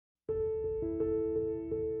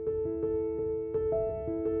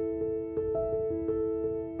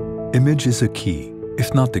Image is a key,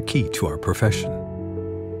 if not the key, to our profession.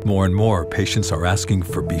 More and more, patients are asking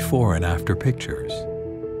for before and after pictures.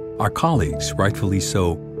 Our colleagues, rightfully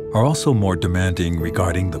so, are also more demanding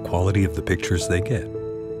regarding the quality of the pictures they get.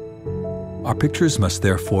 Our pictures must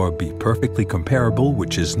therefore be perfectly comparable,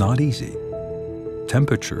 which is not easy.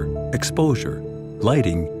 Temperature, exposure,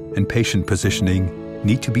 lighting, and patient positioning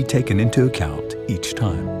need to be taken into account each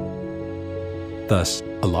time. Thus,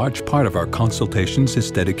 a large part of our consultations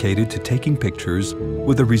is dedicated to taking pictures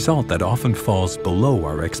with a result that often falls below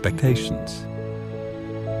our expectations.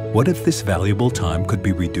 What if this valuable time could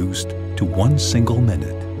be reduced to 1 single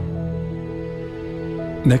minute?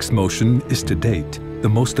 Nextmotion is to date the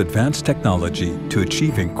most advanced technology to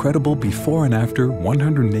achieve incredible before and after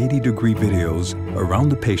 180-degree videos around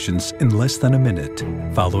the patients in less than a minute,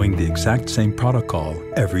 following the exact same protocol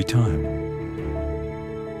every time.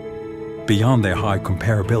 Beyond their high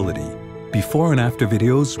comparability, before and after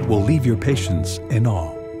videos will leave your patients in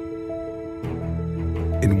awe.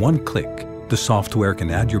 In one click, the software can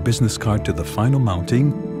add your business card to the final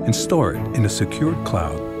mounting and store it in a secured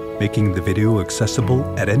cloud, making the video accessible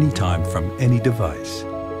at any time from any device.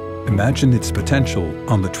 Imagine its potential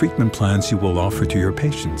on the treatment plans you will offer to your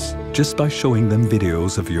patients just by showing them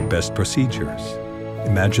videos of your best procedures.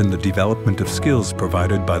 Imagine the development of skills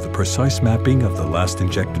provided by the precise mapping of the last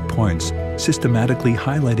injected points, systematically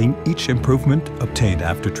highlighting each improvement obtained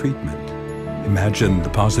after treatment. Imagine the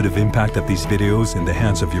positive impact of these videos in the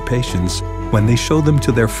hands of your patients when they show them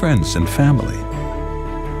to their friends and family.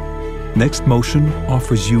 Nextmotion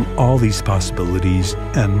offers you all these possibilities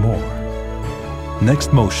and more.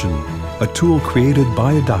 Nextmotion, a tool created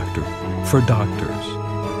by a doctor for doctors.